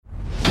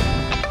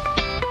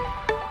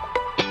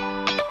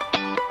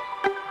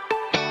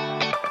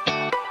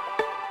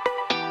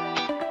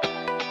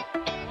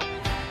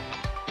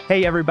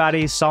Hey,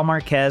 everybody. Saul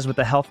Marquez with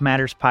the Health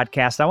Matters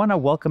podcast. I want to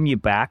welcome you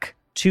back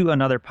to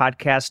another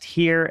podcast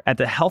here at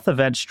the health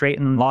event straight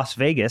in Las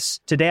Vegas.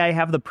 Today, I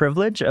have the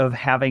privilege of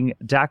having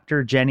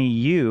Dr. Jenny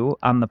Yu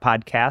on the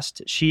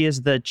podcast. She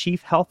is the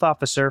Chief Health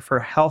Officer for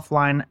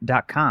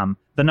Healthline.com,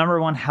 the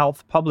 #1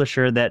 health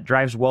publisher that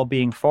drives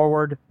well-being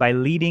forward by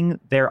leading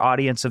their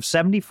audience of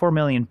 74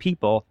 million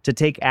people to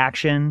take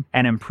action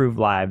and improve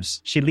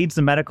lives. She leads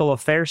the medical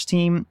affairs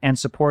team and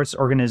supports the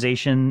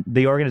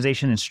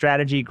organization in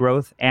strategy,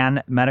 growth,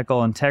 and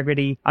medical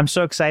integrity. I'm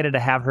so excited to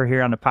have her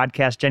here on the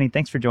podcast. Jenny,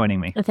 thanks for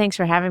joining me. Thanks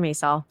for having me,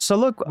 Saul. So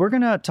look, we're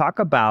going to talk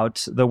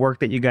about the work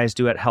that you guys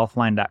do at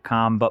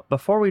Healthline.com. But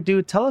before we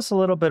do, tell us a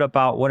little bit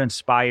about what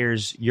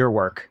inspires your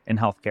work in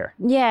healthcare.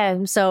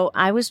 Yeah, so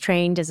I was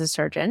trained as a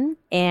surgeon.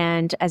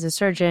 And as a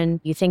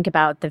surgeon, you think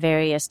about the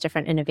various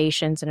different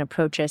innovations and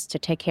approaches to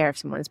take care of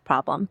someone's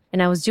problem.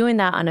 And I was doing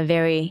that on a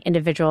very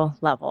individual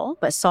level,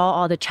 but saw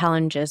all the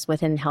challenges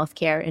within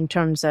healthcare in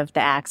terms of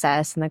the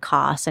access and the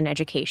costs and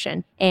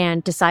education,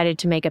 and decided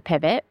to make a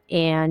pivot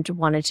and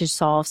wanted to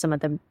solve some of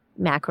the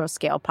macro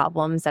scale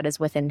problems that is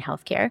within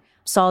healthcare.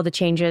 Saw the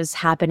changes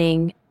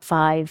happening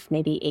 5,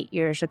 maybe 8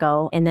 years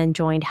ago, and then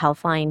joined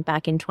Healthline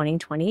back in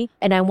 2020.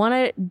 And I want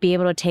to be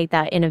able to take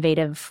that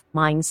innovative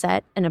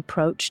mindset and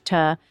approach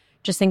to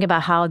just think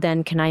about how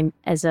then can I,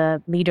 as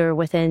a leader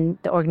within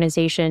the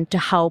organization, to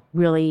help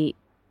really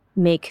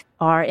make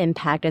our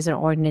impact as an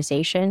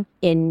organization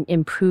in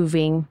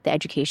improving the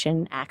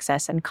education,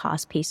 access, and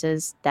cost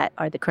pieces that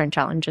are the current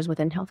challenges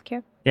within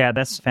healthcare. Yeah,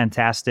 that's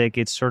fantastic.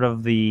 It's sort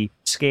of the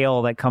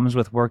scale that comes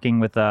with working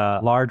with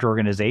a large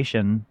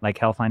organization like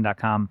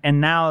Healthline.com.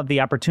 And now the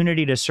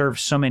opportunity to serve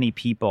so many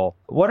people.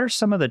 What are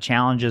some of the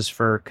challenges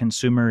for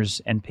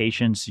consumers and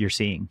patients you're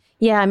seeing?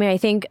 Yeah, I mean, I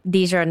think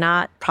these are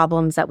not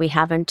problems that we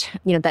haven't,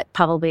 that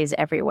probably is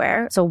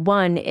everywhere. So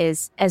one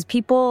is, as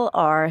people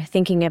are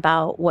thinking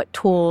about what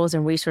tools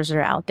and resources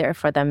are out there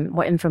for them,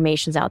 what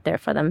information's out there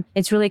for them,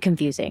 it's really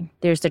confusing.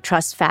 There's the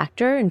trust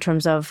factor in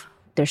terms of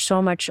there's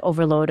so much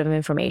overload of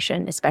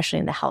information, especially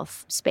in the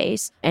health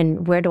space.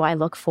 And where do I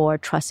look for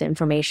trusted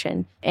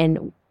information?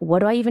 And what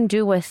do I even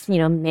do with,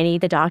 many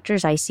of the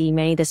doctors I see,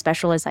 many of the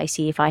specialists I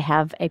see if I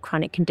have a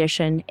chronic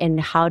condition? And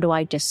how do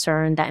I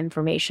discern that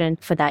information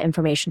for that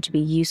information to be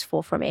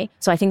useful for me?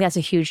 So I think that's a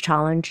huge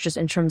challenge just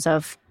in terms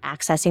of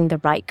accessing the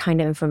right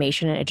kind of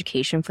information and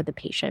education for the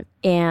patient.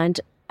 And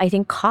I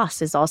think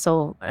cost is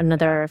also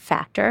another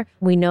factor.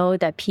 We know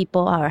that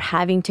people are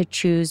having to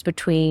choose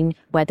between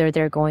whether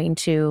they're going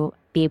to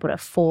be able to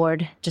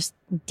afford just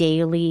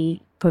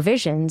daily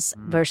provisions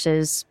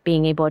versus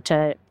being able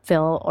to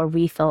fill or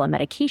refill a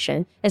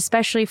medication,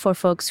 especially for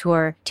folks who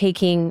are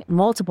taking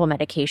multiple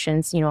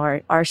medications.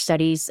 Our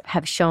studies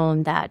have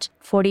shown that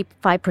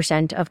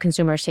 45% of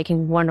consumers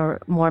taking one or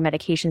more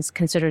medications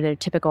consider their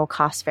typical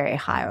cost very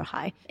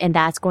high. And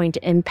that's going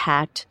to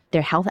impact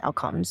their health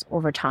outcomes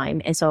over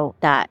time. And so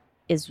that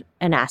is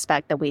an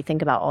aspect that we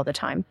think about all the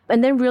time.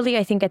 And then really,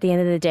 I think at the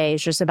end of the day,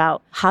 it's just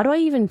about how do I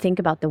even think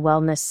about the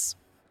wellness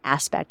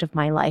aspect of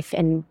my life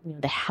and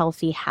the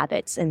healthy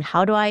habits, and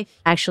how do I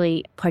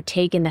actually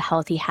partake in the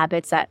healthy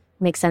habits that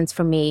make sense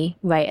for me,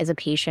 right, as a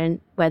patient,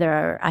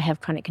 whether I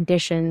have chronic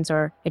conditions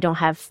or I don't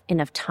have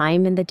enough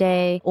time in the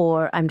day,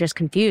 or I'm just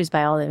confused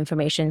by all the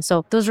information.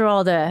 So those are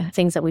all the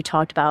things that we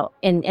talked about.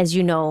 And as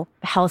you know,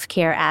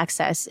 healthcare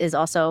access is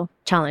also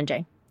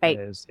challenging, right?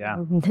 It is, yeah.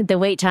 The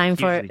wait time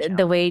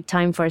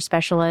for a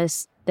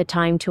specialist, the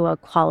time to a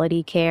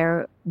quality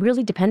care,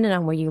 really dependent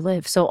on where you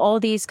live. So all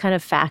these kind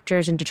of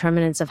factors and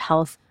determinants of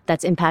health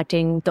that's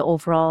impacting the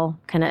overall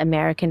kind of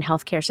American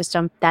healthcare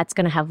system, that's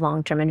going to have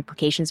long-term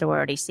implications, and we're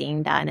already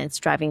seeing that, and it's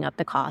driving up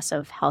the cost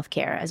of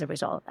healthcare as a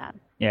result of that.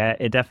 Yeah,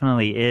 it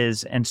definitely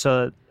is. And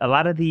so a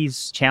lot of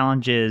these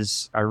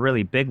challenges are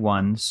really big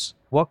ones.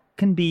 What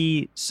can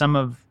be some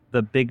of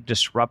the big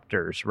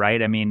disruptors,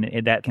 right? I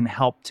mean, that can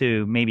help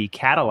to maybe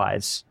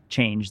catalyze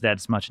change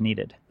that's much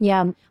needed.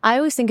 Yeah, I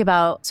always think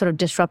about sort of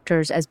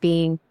disruptors as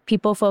being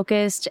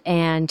people-focused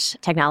and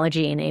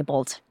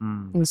technology-enabled.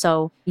 And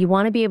so you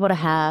want to be able to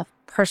have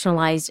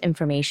personalized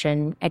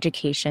information,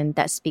 education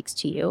that speaks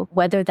to you,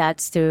 whether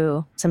that's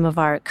through some of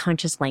our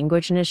conscious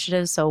language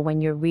initiatives. So when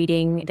you're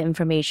reading the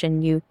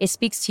information, it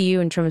speaks to you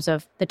in terms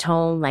of the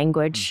tone,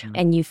 language,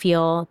 and you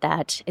feel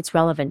that it's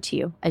relevant to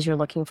you as you're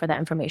looking for that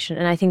information.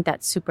 And I think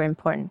that's super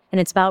important.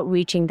 And it's about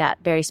reaching that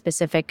very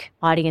specific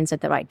audience at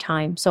the right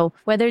time. So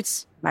whether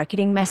it's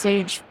marketing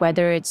message,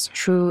 whether it's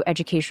true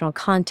educational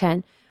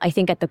content, I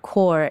think at the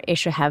core, it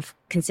should have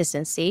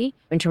consistency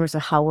in terms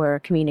of how we're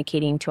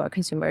communicating to our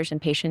consumers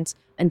and patients.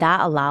 And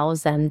that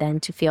allows them then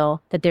to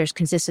feel that there's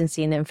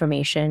consistency in the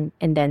information,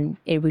 and then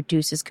it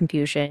reduces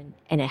confusion,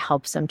 and it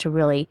helps them to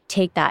really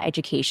take that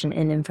education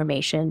and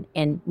information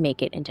and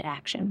make it into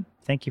action.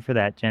 Thank you for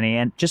that, Jenny.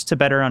 And just to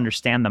better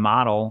understand the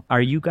model,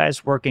 are you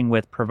guys working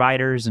with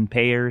providers and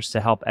payers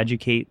to help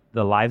educate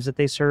the lives that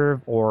they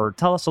serve? Or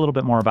tell us a little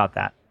bit more about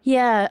that.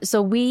 Yeah.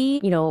 So we,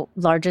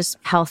 largest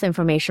health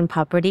information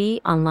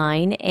property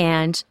online,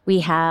 and we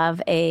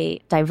have a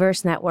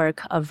diverse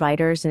network of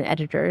writers and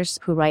editors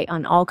who write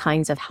on all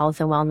kinds of health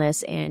and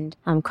wellness and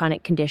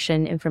chronic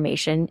condition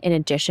information, in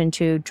addition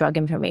to drug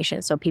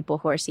information. So people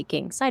who are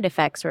seeking side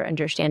effects or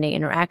understanding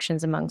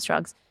interactions amongst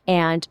drugs.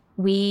 And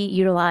we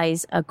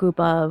utilize a group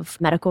of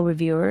medical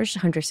reviewers,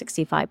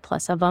 165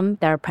 plus of them,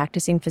 that are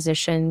practicing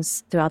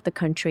physicians throughout the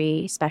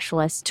country,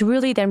 specialists, to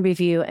really then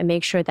review and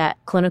make sure that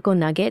clinical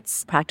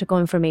nuggets, practical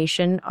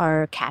information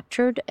are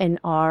captured in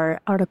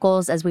our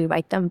articles as we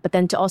write them, but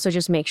then to also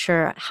just make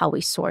sure how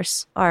we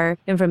source our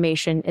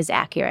information is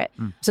accurate.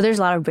 So there's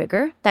a lot of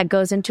rigor that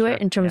goes into it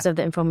in terms of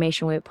the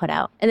information we put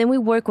out. And then we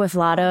work with a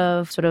lot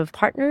of sort of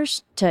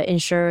partners to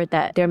ensure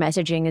that their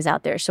messaging is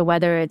out there. So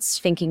whether it's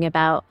thinking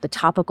about the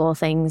topical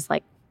things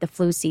like the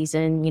flu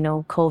season,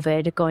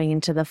 COVID going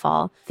into the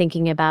fall,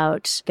 thinking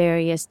about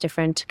various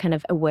different kind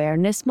of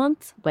awareness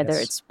month, whether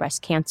it's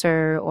breast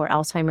cancer or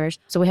Alzheimer's.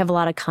 So we have a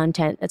lot of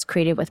content that's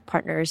created with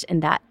partners in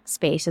that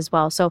space as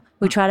well. So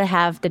we try to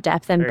have the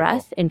depth and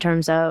breadth in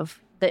terms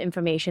of the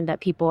information that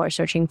people are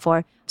searching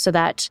for, so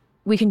that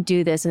we can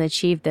do this and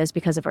achieve this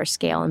because of our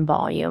scale and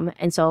volume.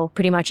 And so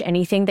pretty much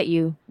anything that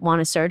you want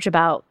to search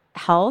about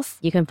health,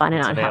 you can find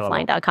it on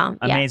healthline.com.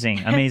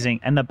 Amazing.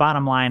 And the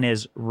bottom line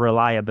is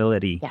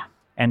reliability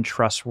and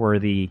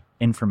trustworthy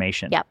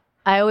information. Yep.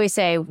 I always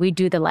say we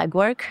do the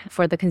legwork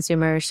for the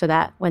consumer so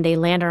that when they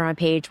land on our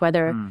page,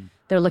 whether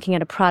they're looking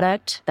at a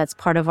product that's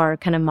part of our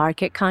kind of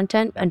market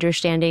content,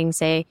 understanding,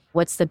 say,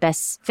 what's the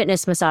best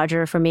fitness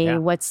massager for me?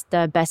 What's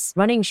the best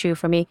running shoe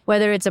for me?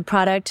 Whether it's a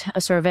product,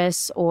 a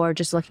service, or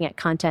just looking at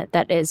content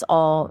that is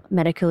all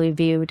medically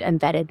reviewed and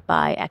vetted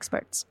by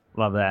experts.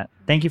 Love that.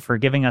 Thank you for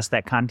giving us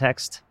that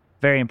context.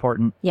 Very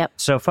important. Yep.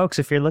 So folks,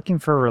 if you're looking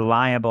for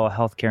reliable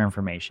healthcare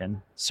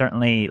information,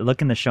 certainly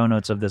look in the show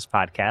notes of this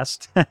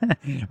podcast,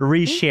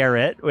 reshare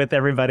it with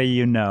everybody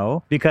you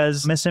know,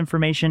 because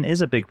misinformation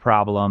is a big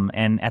problem.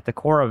 And at the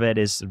core of it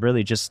is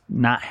really just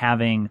not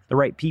having the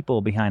right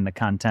people behind the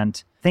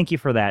content. Thank you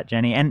for that,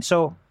 Jenny. And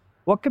so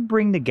what could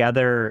bring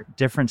together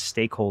different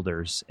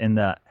stakeholders in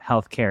the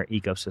healthcare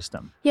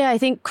ecosystem? Yeah, I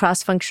think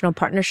cross-functional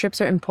partnerships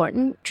are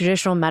important.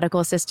 Traditional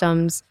medical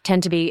systems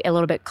tend to be a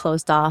little bit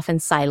closed off and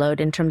siloed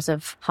in terms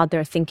of how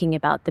they're thinking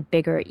about the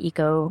bigger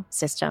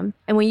ecosystem.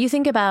 And when you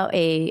think about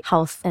a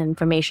health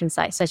information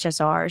site such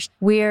as ours,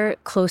 we're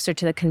closer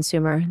to the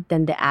consumer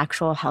than the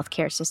actual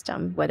healthcare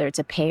system, whether it's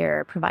a payer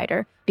or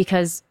provider,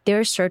 because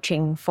they're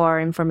searching for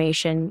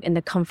information in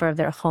the comfort of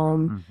their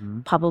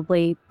home,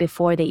 probably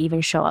before they even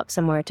show up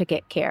somewhere to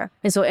get care.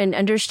 And so in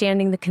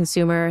understanding the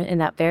consumer in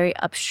that very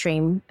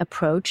upstream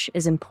approach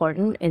is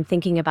important, in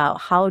thinking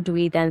about how do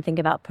we then think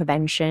about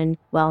prevention,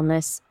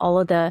 wellness, all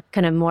of the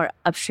kind of more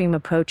upstream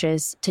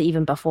approaches to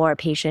even before a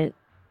patient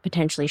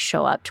potentially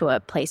show up to a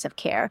place of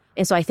care.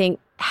 And so I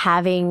think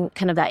having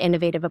kind of that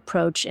innovative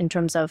approach in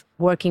terms of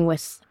working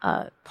with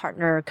a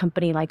partner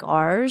company like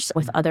ours,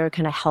 with other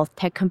kind of health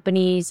tech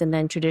companies and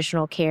then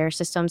traditional care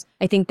systems,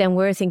 I think then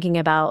we're thinking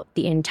about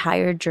the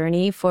entire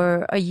journey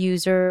for a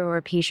user or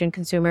a patient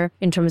consumer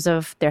in terms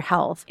of their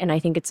health. And I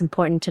think it's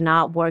important to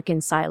not work in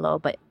silo,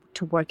 but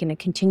to work in a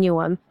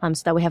continuum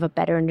so that we have a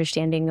better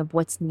understanding of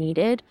what's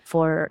needed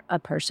for a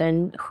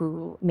person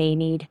who may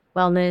need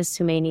wellness,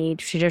 who may need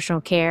traditional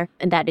care,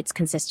 and that it's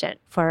consistent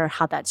for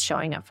how that's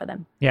showing up for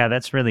them. Yeah,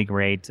 that's really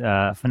great.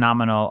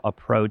 Phenomenal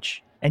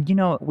approach. And,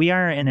 we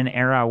are in an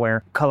era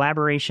where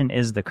collaboration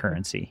is the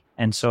currency.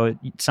 And so it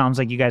sounds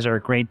like you guys are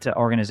a great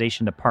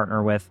organization to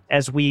partner with.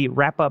 As we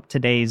wrap up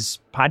today's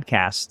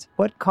podcast,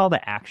 what call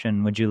to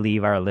action would you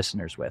leave our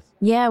listeners with?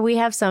 Yeah, we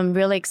have some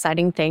really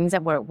exciting things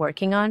that we're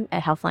working on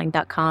at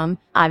healthline.com.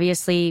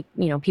 Obviously,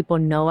 people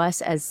know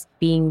us as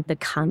being the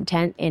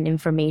content and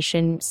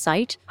information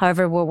site.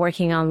 However, we're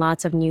working on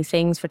lots of new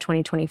things for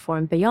 2024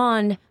 and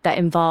beyond that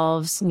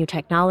involves new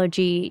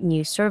technology,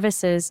 new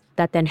services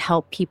that then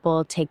help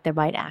people take the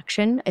right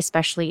action,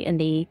 especially in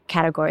the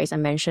categories I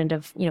mentioned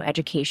of,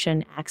 education,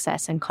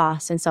 access, and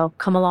cost. And so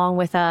come along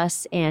with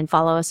us and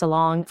follow us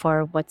along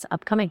for what's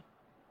upcoming.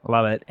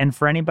 Love it. And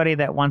for anybody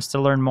that wants to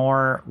learn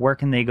more, where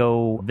can they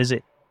go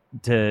visit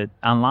to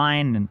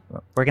online, and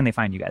where can they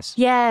find you guys?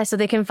 Yeah, so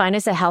they can find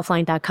us at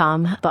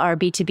healthline.com, but our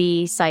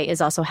B2B site is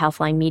also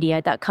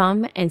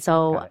healthlinemedia.com. And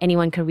so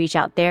anyone can reach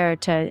out there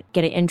to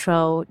get an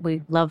intro.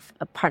 We love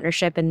a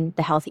partnership in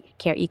the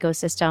healthcare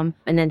ecosystem,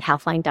 and then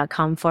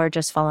healthline.com for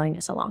just following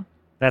us along.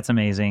 That's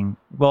amazing.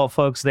 Well,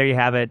 folks, there you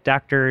have it.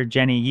 Dr.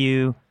 Jenny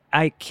Yu,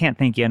 I can't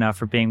thank you enough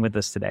for being with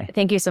us today.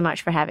 Thank you so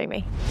much for having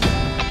me.